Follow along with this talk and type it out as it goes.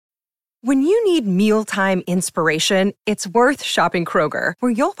When you need mealtime inspiration, it's worth shopping Kroger,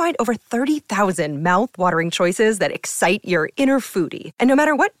 where you'll find over 30,000 mouth-watering choices that excite your inner foodie. And no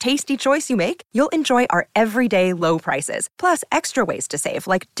matter what tasty choice you make, you'll enjoy our everyday low prices, plus extra ways to save,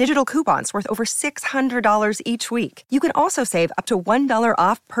 like digital coupons worth over $600 each week. You can also save up to $1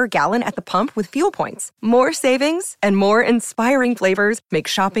 off per gallon at the pump with fuel points. More savings and more inspiring flavors make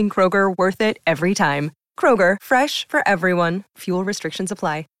shopping Kroger worth it every time. Kroger, fresh for everyone. Fuel restrictions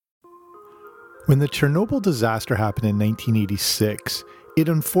apply. When the Chernobyl disaster happened in 1986, it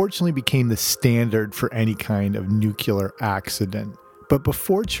unfortunately became the standard for any kind of nuclear accident. But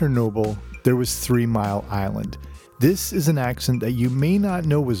before Chernobyl, there was 3 Mile Island. This is an accident that you may not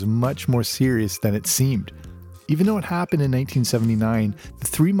know was much more serious than it seemed. Even though it happened in 1979, the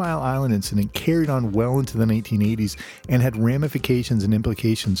 3 Mile Island incident carried on well into the 1980s and had ramifications and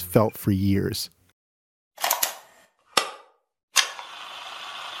implications felt for years.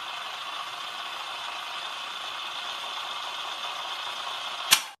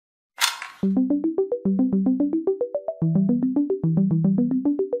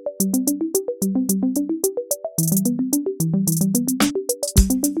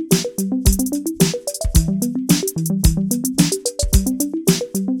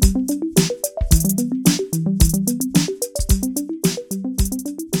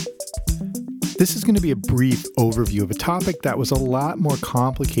 This is going to be a brief overview of a topic that was a lot more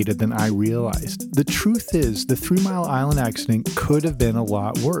complicated than I realized. The truth is, the 3 Mile Island accident could have been a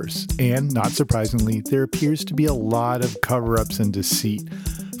lot worse, and not surprisingly, there appears to be a lot of cover-ups and deceit.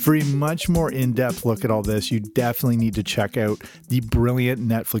 For a much more in-depth look at all this, you definitely need to check out the brilliant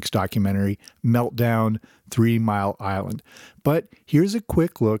Netflix documentary, Meltdown: 3 Mile Island. But here's a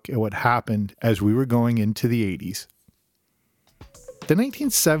quick look at what happened as we were going into the 80s. The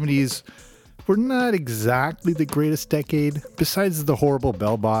 1970s were not exactly the greatest decade. Besides the horrible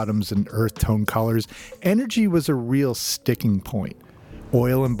bell-bottoms and earth tone colors, energy was a real sticking point.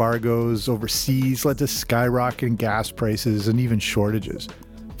 Oil embargoes overseas led to skyrocketing gas prices and even shortages.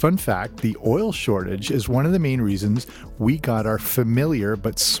 Fun fact, the oil shortage is one of the main reasons we got our familiar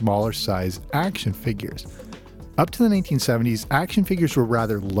but smaller size action figures. Up to the 1970s, action figures were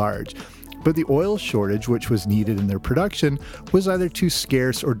rather large, but the oil shortage, which was needed in their production, was either too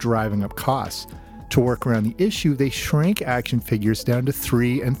scarce or driving up costs. To work around the issue, they shrank action figures down to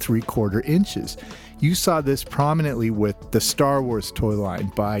 3 3/4 inches. You saw this prominently with the Star Wars toy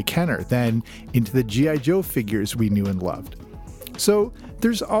line by Kenner, then into the G.I. Joe figures we knew and loved. So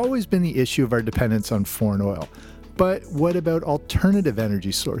there's always been the issue of our dependence on foreign oil. But what about alternative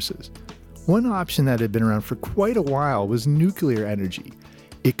energy sources? One option that had been around for quite a while was nuclear energy.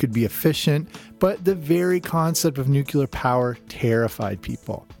 It could be efficient, but the very concept of nuclear power terrified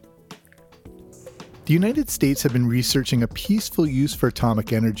people. The United States had been researching a peaceful use for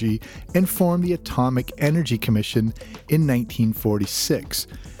atomic energy and formed the Atomic Energy Commission in 1946.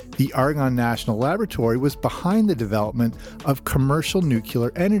 The Argonne National Laboratory was behind the development of commercial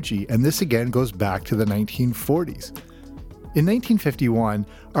nuclear energy, and this again goes back to the 1940s. In 1951,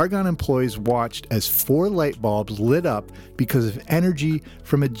 Argonne employees watched as 4 light bulbs lit up because of energy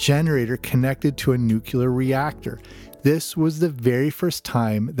from a generator connected to a nuclear reactor. This was the very first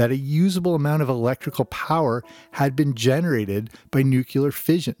time that a usable amount of electrical power had been generated by nuclear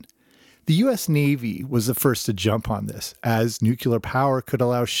fission. The U.S. Navy was the first to jump on this, as nuclear power could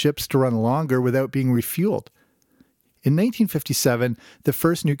allow ships to run longer without being refueled. In 1957, the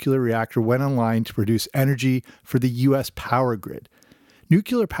first nuclear reactor went online to produce energy for the U.S. power grid.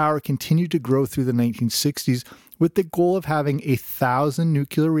 Nuclear power continued to grow through the 1960s with the goal of having 1,000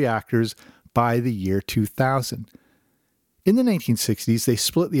 nuclear reactors by the year 2000. In the 1960s, they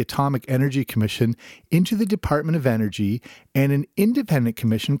split the Atomic Energy Commission into the Department of Energy and an independent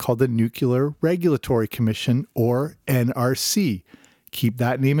commission called the Nuclear Regulatory Commission, or NRC. Keep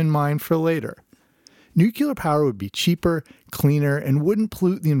that name in mind for later. Nuclear power would be cheaper, cleaner, and wouldn't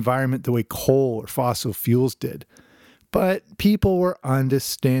pollute the environment the way coal or fossil fuels did. But people were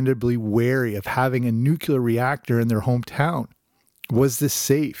understandably wary of having a nuclear reactor in their hometown. Was this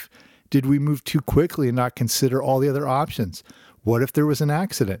safe? Did we move too quickly and not consider all the other options? What if there was an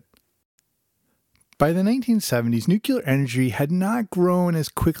accident? By the 1970s, nuclear energy had not grown as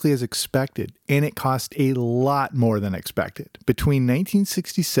quickly as expected, and it cost a lot more than expected. Between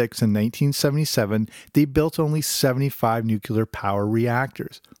 1966 and 1977, they built only 75 nuclear power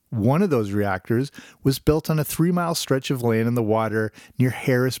reactors. One of those reactors was built on a 3-mile stretch of land in the water near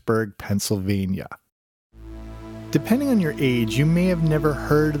Harrisburg, Pennsylvania. Depending on your age, you may have never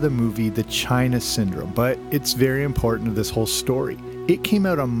heard of the movie The China Syndrome, but it's very important to this whole story. It came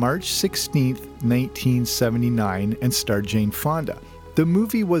out on March 16th, 1979, and starred Jane Fonda. The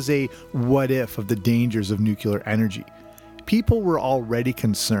movie was a what if of the dangers of nuclear energy. People were already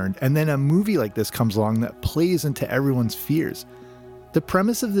concerned, and then a movie like this comes along that plays into everyone's fears. The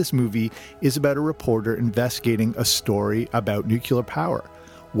premise of this movie is about a reporter investigating a story about nuclear power.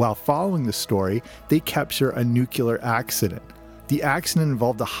 While following the story, they capture a nuclear accident. The accident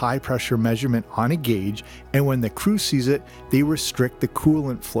involved a high-pressure measurement on a gauge, and when the crew sees it, they restrict the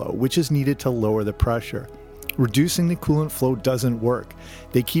coolant flow, which is needed to lower the pressure. Reducing the coolant flow doesn't work.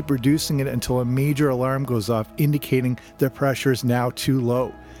 They keep reducing it until a major alarm goes off, indicating the pressure is now too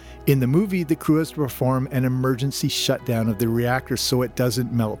low. In the movie, the crew has to perform an emergency shutdown of the reactor so it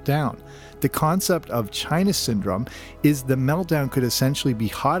doesn't melt down. The concept of China syndrome is the meltdown could essentially be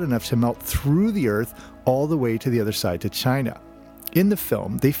hot enough to melt through the Earth all the way to the other side to China. In the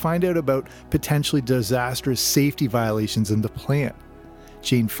film, they find out about potentially disastrous safety violations in the plant.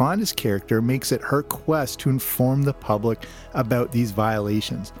 Jane Fonda's character makes it her quest to inform the public about these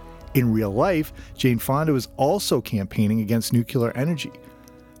violations. In real life, Jane Fonda was also campaigning against nuclear energy.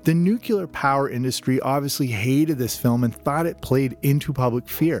 The nuclear power industry obviously hated this film and thought it played into public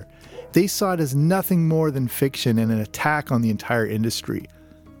fear. They saw it as nothing more than fiction and an attack on the entire industry.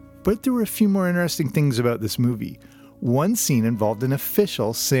 But there were a few more interesting things about this movie. One scene involved an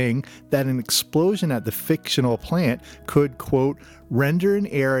official saying that an explosion at the fictional plant could, quote, render an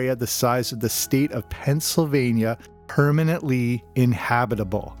area the size of the state of Pennsylvania permanently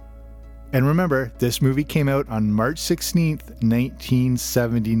inhabitable. And remember, this movie came out on March 16th,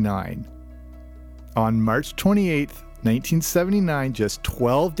 1979. On March 28th, 1979, just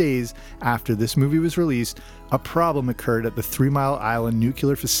 12 days after this movie was released, a problem occurred at the 3 Mile Island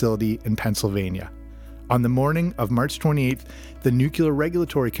nuclear facility in Pennsylvania. On the morning of March 28th, the Nuclear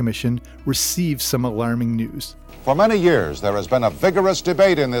Regulatory Commission received some alarming news. For many years, there has been a vigorous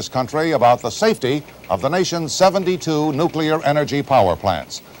debate in this country about the safety of the nation's 72 nuclear energy power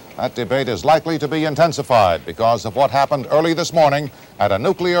plants. That debate is likely to be intensified because of what happened early this morning at a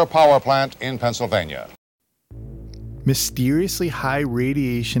nuclear power plant in Pennsylvania. Mysteriously high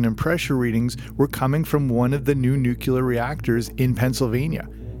radiation and pressure readings were coming from one of the new nuclear reactors in Pennsylvania.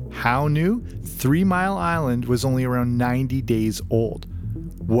 How new? 3 Mile Island was only around 90 days old.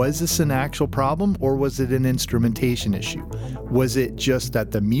 Was this an actual problem, or was it an instrumentation issue? Was it just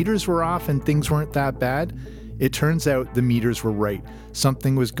that the meters were off and things weren't that bad? It turns out the meters were right.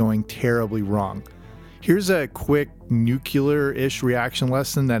 Something was going terribly wrong. Here's a quick nuclear-ish reaction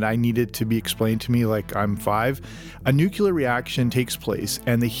lesson that I needed to be explained to me like I'm 5. A nuclear reaction takes place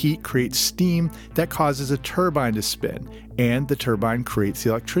and the heat creates steam that causes a turbine to spin, and the turbine creates the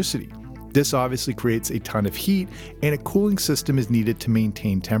electricity. This obviously creates a ton of heat, and a cooling system is needed to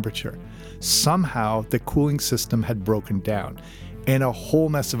maintain temperature. Somehow, the cooling system had broken down, and a whole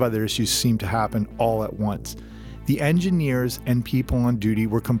mess of other issues seemed to happen all at once. The engineers and people on duty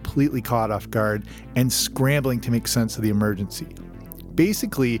were completely caught off guard and scrambling to make sense of the emergency.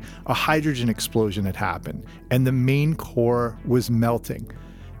 Basically, a hydrogen explosion had happened, and the main core was melting.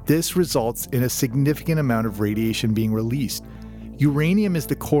 This results in a significant amount of radiation being released. Uranium is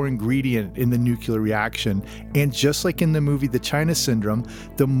the core ingredient in the nuclear reaction, and just like in the movie The China Syndrome,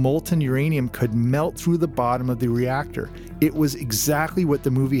 the molten uranium could melt through the bottom of the reactor. It was exactly what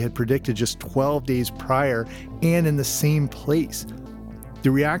the movie had predicted just 12 days prior, and in the same place. The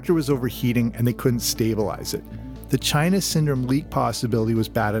reactor was overheating and they couldn't stabilize it. The China Syndrome leak possibility was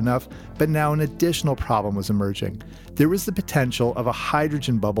bad enough, but now an additional problem was emerging. There was the potential of a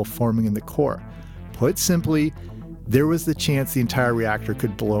hydrogen bubble forming in the core. Put simply, there was the chance the entire reactor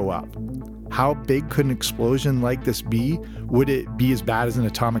could blow up. How big could an explosion like this be? Would it be as bad as an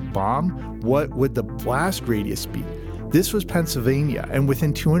atomic bomb? What would the blast radius be? This was Pennsylvania, and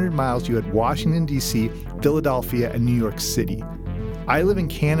within 200 miles you had Washington, D.C., Philadelphia, and New York City. I live in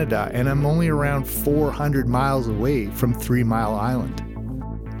Canada, and I'm only around 400 miles away from 3 Mile Island.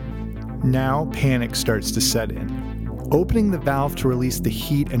 Now panic starts to set in. Opening the valve to release the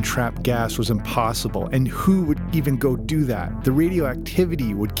heat and trap gas was impossible, and who would even go do that? The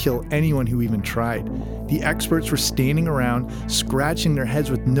radioactivity would kill anyone who even tried. The experts were standing around, scratching their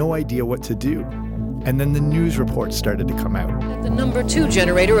heads with no idea what to do. And then the news reports started to come out. At the number 2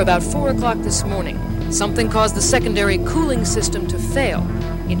 generator about 4 o'clock this morning, something caused the secondary cooling system to fail.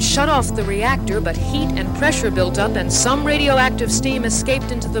 It shut off the reactor, but heat and pressure built up and some radioactive steam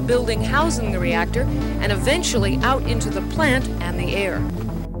escaped into the building housing the reactor and eventually out into the plant and the air.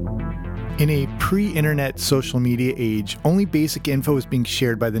 In a pre-internet social media age, only basic info was being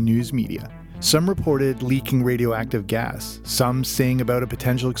shared by the news media. Some reported leaking radioactive gas, some saying about a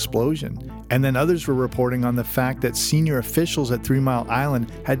potential explosion, and then others were reporting on the fact that senior officials at 3 Mile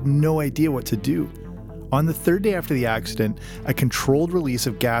Island had no idea what to do. On the third day after the accident, a controlled release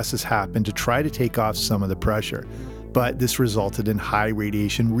of gases happened to try to take off some of the pressure, but this resulted in high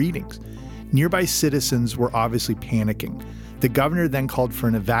radiation readings. Nearby citizens were obviously panicking. The governor then called for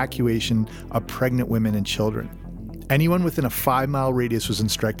an evacuation of pregnant women and children. Anyone within a 5-mile radius was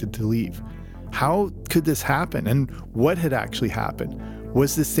instructed to leave. How could this happen, and what had actually happened?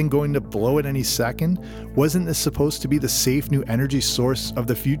 Was this thing going to blow at any second? Wasn't this supposed to be the safe new energy source of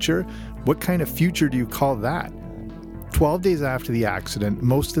the future? What kind of future do you call that? 12 days after the accident,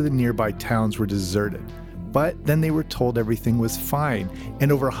 most of the nearby towns were deserted. But then they were told everything was fine,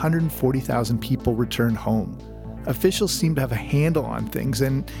 and over 140,000 people returned home. Officials seemed to have a handle on things,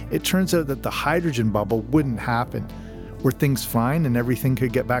 and it turns out that the hydrogen bubble wouldn't happen. Were things fine and everything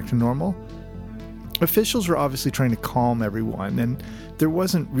could get back to normal? Officials were obviously trying to calm everyone, and there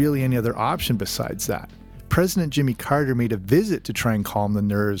wasn't really any other option besides that. President Jimmy Carter made a visit to try and calm the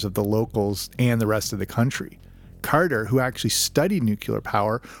nerves of the locals and the rest of the country. Carter, who actually studied nuclear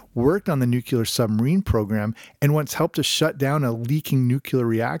power, worked on the nuclear submarine program, and once helped to shut down a leaking nuclear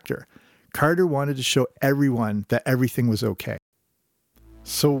reactor. Carter wanted to show everyone that everything was okay.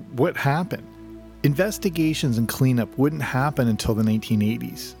 So what happened? Investigations and cleanup wouldn't happen until the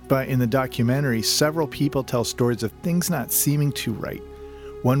 1980s, but in the documentary, several people tell stories of things not seeming too right.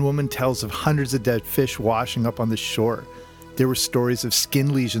 One woman tells of hundreds of dead fish washing up on the shore. There were stories of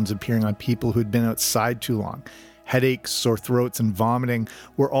skin lesions appearing on people who had been outside too long. Headaches, sore throats, and vomiting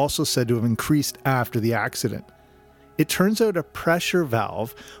were also said to have increased after the accident. It turns out a pressure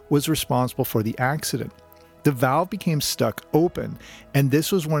valve was responsible for the accident. The valve became stuck open, and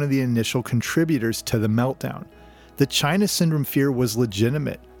this was one of the initial contributors to the meltdown. The China syndrome fear was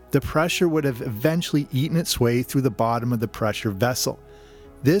legitimate. The pressure would have eventually eaten its way through the bottom of the pressure vessel.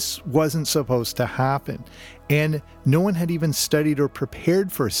 This wasn't supposed to happen, and no one had even studied or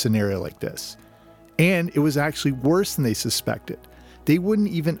prepared for a scenario like this. And it was actually worse than they suspected. They wouldn't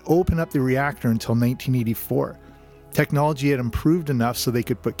even open up the reactor until 1984. Technology had improved enough so they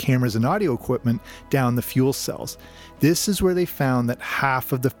could put cameras and audio equipment down the fuel cells. This is where they found that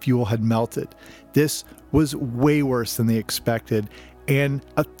half of the fuel had melted. This was way worse than they expected, and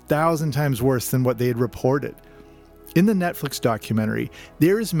 1,000 times worse than what they had reported. In the Netflix documentary,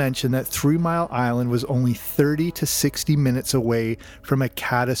 there is mention that 3 Mile Island was only 30 to 60 minutes away from a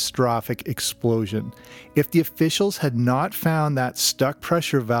catastrophic explosion. If the officials had not found that stuck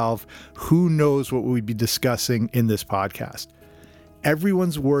pressure valve, who knows what we'd be discussing in this podcast.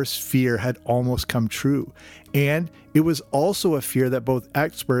 Everyone's worst fear had almost come true, and it was also a fear that both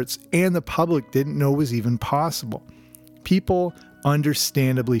experts and the public didn't know was even possible. People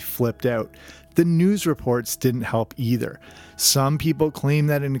understandably flipped out. The news reports didn't help either. Some people claimed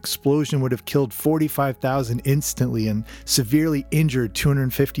that an explosion would have killed 45,000 instantly and severely injured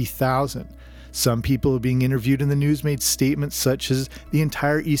 250,000. Some people being interviewed in the news made statements such as the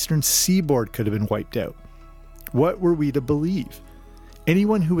entire eastern seaboard could have been wiped out. What were we to believe?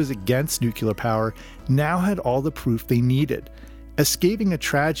 Anyone who was against nuclear power now had all the proof they needed. Escaping a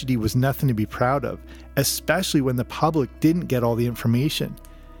tragedy was nothing to be proud of, especially when the public didn't get all the information.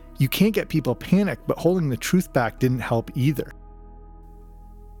 You can't get people panicked, but holding the truth back didn't help either.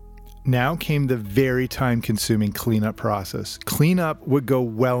 Now came the very time-consuming cleanup process. Cleanup would go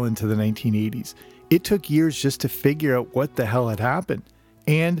well into the 1980s. It took years just to figure out what the hell had happened.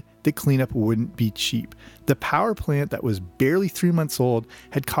 And the cleanup wouldn't be cheap. The power plant that was barely 3 months old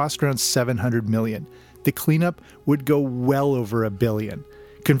had cost around $700 million. The cleanup would go well over $1 billion.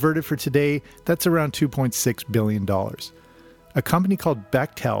 Converted for today, that's around $2.6 billion. A company called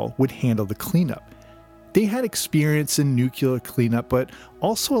Bechtel would handle the cleanup. They had experience in nuclear cleanup, but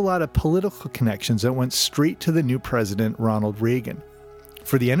also a lot of political connections that went straight to the new president, Ronald Reagan.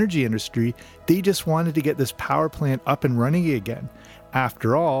 For the energy industry, they just wanted to get this power plant up and running again.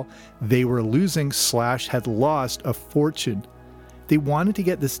 After all, they were losing / had lost a fortune. They wanted to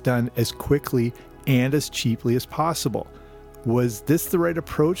get this done as quickly and as cheaply as possible. Was this the right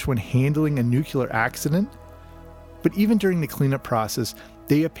approach when handling a nuclear accident? But even during the cleanup process,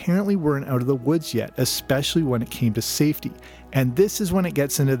 they apparently weren't out of the woods yet, especially when it came to safety. And this is when it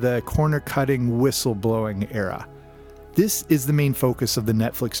gets into the corner-cutting, whistle-blowing era. This is the main focus of the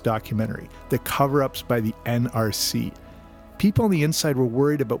Netflix documentary, the cover-ups by the NRC. People on the inside were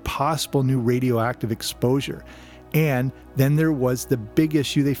worried about possible new radioactive exposure. And then there was the big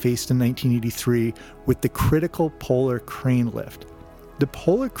issue they faced in 1983 with the critical polar crane lift. The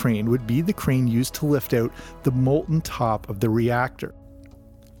polar crane would be the crane used to lift out the molten top of the reactor.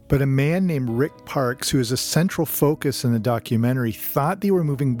 But a man named Rick Parks, who is a central focus in the documentary, thought they were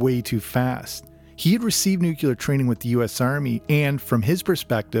moving way too fast. He had received nuclear training with the US Army, and from his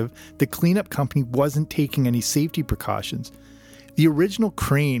perspective, the cleanup company wasn't taking any safety precautions. The original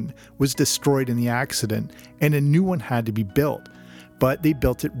crane was destroyed in the accident, and a new one had to be built, but they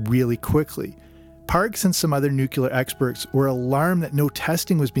built it really quickly. Parks and some other nuclear experts were alarmed that no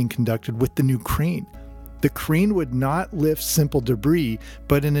testing was being conducted with the new crane. The crane would not lift simple debris,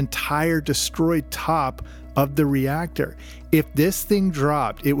 but an entire destroyed top of the reactor. If this thing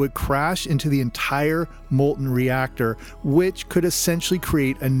dropped, it would crash into the entire molten reactor, which could essentially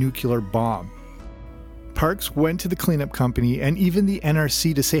create a nuclear bomb. Parks went to the cleanup company and even the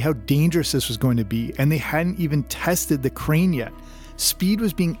NRC to say how dangerous this was going to be, and they hadn't even tested the crane yet. Speed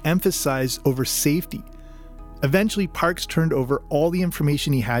was being emphasized over safety. Eventually, Parks turned over all the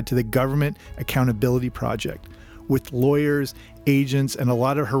information he had to the Government Accountability Project. With lawyers, agents, and a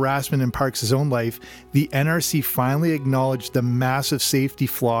lot of harassment in Parks' own life, the NRC finally acknowledged the massive safety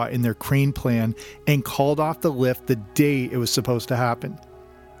flaw in their crane plan and called off the lift the day it was supposed to happen.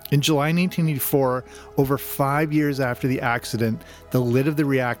 In July 1984, over 5 years after the accident, the lid of the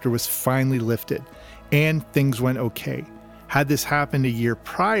reactor was finally lifted, and things went okay. Had this happened a year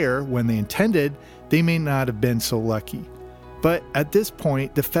prior, when they intended, they may not have been so lucky. But at this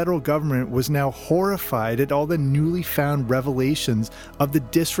point, the federal government was now horrified at all the newly found revelations of the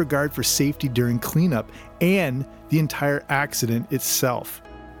disregard for safety during cleanup and the entire accident itself.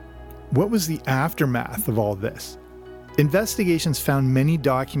 What was the aftermath of all this? Investigations found many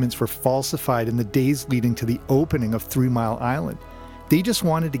documents were falsified in the days leading to the opening of 3 Mile Island. They just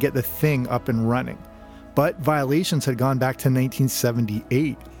wanted to get the thing up and running. But violations had gone back to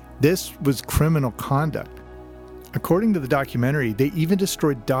 1978. This was criminal conduct. According to the documentary, they even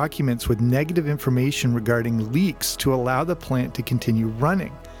destroyed documents with negative information regarding leaks to allow the plant to continue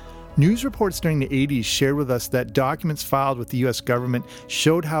running. News reports during the 80s shared with us that documents filed with the US government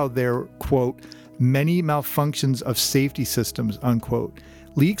showed how there, quote, many malfunctions of safety systems, unquote.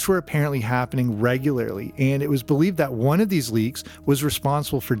 Leaks were apparently happening regularly, and it was believed that one of these leaks was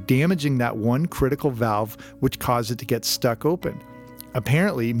responsible for damaging that one critical valve which caused it to get stuck open.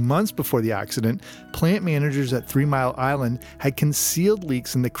 Apparently, months before the accident, plant managers at 3 Mile Island had concealed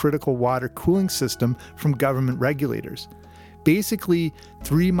leaks in the critical water cooling system from government regulators. Basically,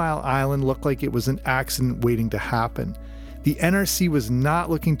 3 Mile Island looked like it was an accident waiting to happen. The NRC was not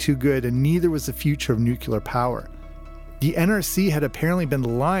looking too good, and neither was the future of nuclear power. The NRC had apparently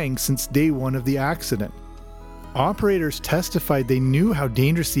been lying since day one of the accident. Operators testified they knew how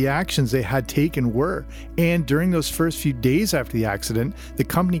dangerous the actions they had taken were, and during those first few days after the accident, the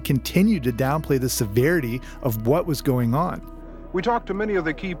company continued to downplay the severity of what was going on. We talked to many of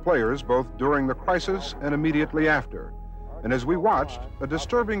the key players both during the crisis and immediately after, and as we watched, a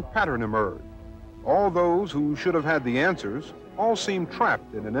disturbing pattern emerged. All those who should have had the answers all seemed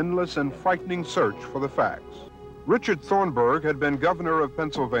trapped in an endless and frightening search for the facts. Richard Thornburg had been governor of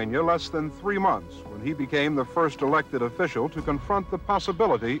Pennsylvania less than 3 months when he became the first elected official to confront the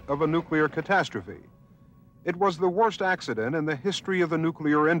possibility of a nuclear catastrophe. It was the worst accident in the history of the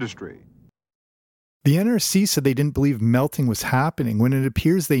nuclear industry. The NRC said they didn't believe melting was happening when it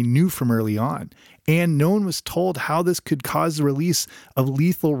appears they knew from early on, and no one was told how this could cause the release of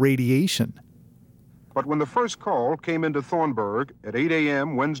lethal radiation. But when the first call came into Thornburg at 8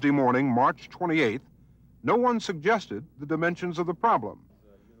 a.m. Wednesday morning, March 28th, no one suggested the dimensions of the problem.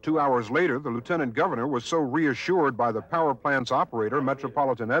 2 hours later, the lieutenant governor was so reassured by the power plant's operator,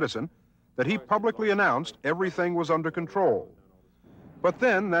 Metropolitan Edison, that he publicly announced everything was under control. But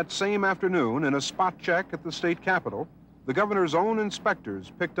then, that same afternoon, in a spot check at the state capitol, the governor's own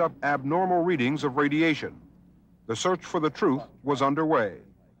inspectors picked up abnormal readings of radiation. The search for the truth was underway.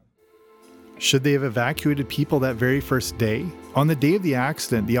 Should they have evacuated people that very first day? On the day of the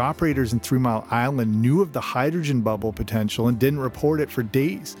accident, the operators in 3 Mile Island knew of the hydrogen bubble potential and didn't report it for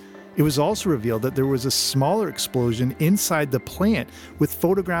days. It was also revealed that there was a smaller explosion inside the plant with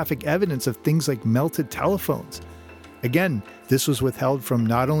photographic evidence of things like melted telephones. Again, this was withheld from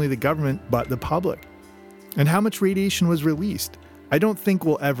not only the government, but the public. And how much radiation was released? I don't think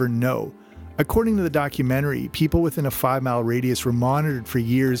we'll ever know. According to the documentary, people within a 5-mile radius were monitored for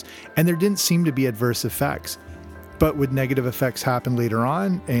years, and there didn't seem to be adverse effects. But would negative effects happen later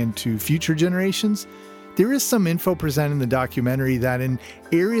on and to future generations? There is some info presented in the documentary that in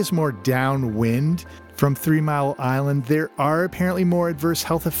areas more downwind from 3 Mile Island, there are apparently more adverse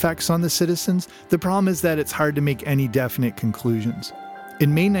health effects on the citizens. The problem is that it's hard to make any definite conclusions.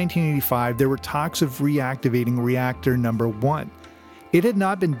 In May 1985, there were talks of reactivating reactor number 1. It had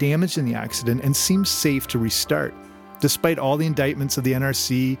not been damaged in the accident and seemed safe to restart. Despite all the indictments of the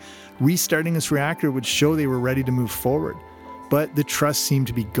NRC, restarting this reactor would show they were ready to move forward. But the trust seemed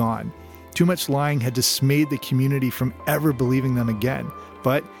to be gone. Too much lying had dismayed the community from ever believing them again.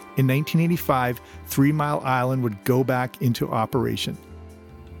 But in 1985, 3 Mile Island would go back into operation.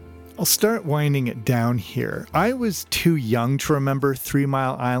 I'll start winding it down here. I was too young to remember 3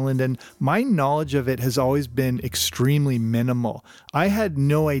 Mile Island, and my knowledge of it has always been extremely minimal. I had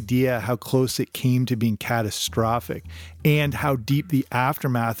no idea how close it came to being catastrophic and how deep the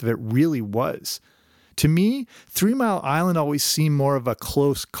aftermath of it really was. To me, 3 Mile Island always seemed more of a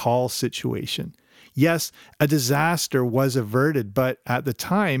close call situation. Yes, a disaster was averted, but at the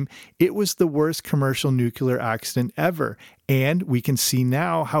time, it was the worst commercial nuclear accident ever, and we can see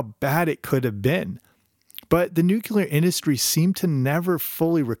now how bad it could have been. But the nuclear industry seemed to never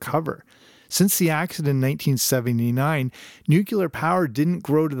fully recover. Since the accident in 1979, nuclear power didn't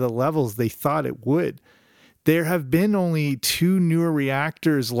grow to the levels they thought it would. There have been only 2 newer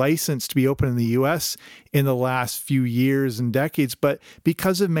reactors licensed to be open in the U.S. in the last few years and decades, but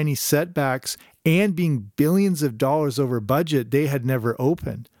because of many setbacks and being billions of dollars over budget, they had never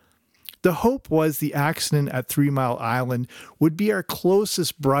opened. The hope was the accident at 3 Mile Island would be our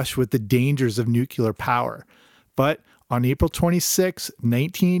closest brush with the dangers of nuclear power. But on April 26,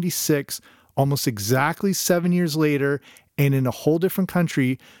 1986, almost exactly 7 years later, and in a whole different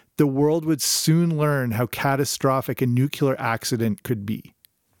country, the world would soon learn how catastrophic a nuclear accident could be.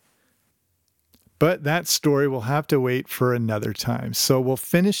 But that story will have to wait for another time. So we'll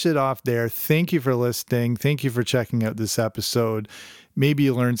finish it off there. Thank you for listening. Thank you for checking out this episode. Maybe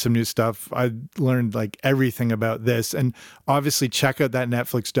you learned some new stuff. I learned like everything about this. And obviously check out that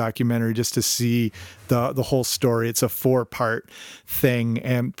Netflix documentary just to see the whole story. It's a 4-part thing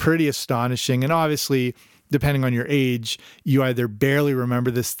and pretty astonishing. And obviously, depending on your age, you either barely remember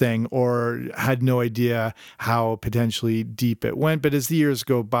this thing or had no idea how potentially deep it went. But as the years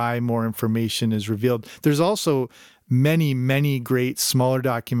go by, more information is revealed. There's also many, many great smaller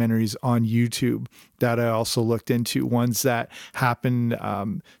documentaries on YouTube that I also looked into. Ones that happened,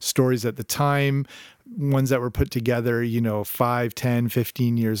 stories at the time, ones that were put together, 5, 10,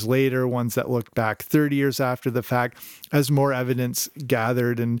 15 years later, ones that looked back 30 years after the fact, as more evidence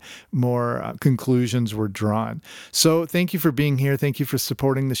gathered and more conclusions were drawn. So thank you for being here. Thank you for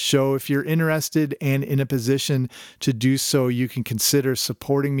supporting the show. If you're interested and in a position to do so, you can consider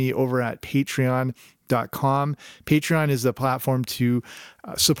supporting me over at Patreon.com. Patreon is the platform to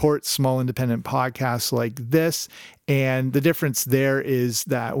support small independent podcasts like this. And the difference there is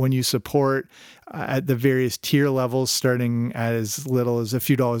that when you support at the various tier levels, starting as little as a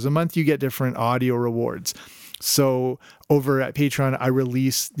few dollars a month, you get different audio rewards. So over at Patreon, I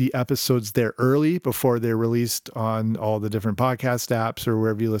release the episodes there early before they're released on all the different podcast apps or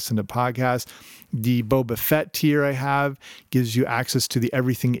wherever you listen to podcasts. The Boba Fett tier I have gives you access to the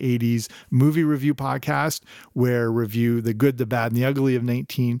Everything 80s movie review podcast, where I review the good, the bad, and the ugly of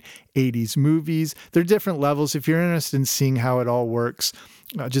 1980s movies. There are different levels. If you're interested in seeing how it all works,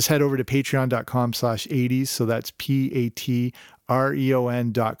 just head over to patreon.com/80s. So that's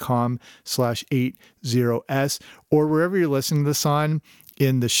patreon.com/80s, or wherever you're listening to this on.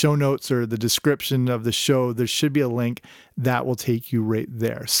 In the show notes or the description of the show, there should be a link that will take you right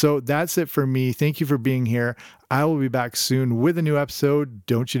there. So that's it for me. Thank you for being here. I will be back soon with a new episode.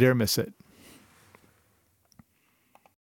 Don't you dare miss it.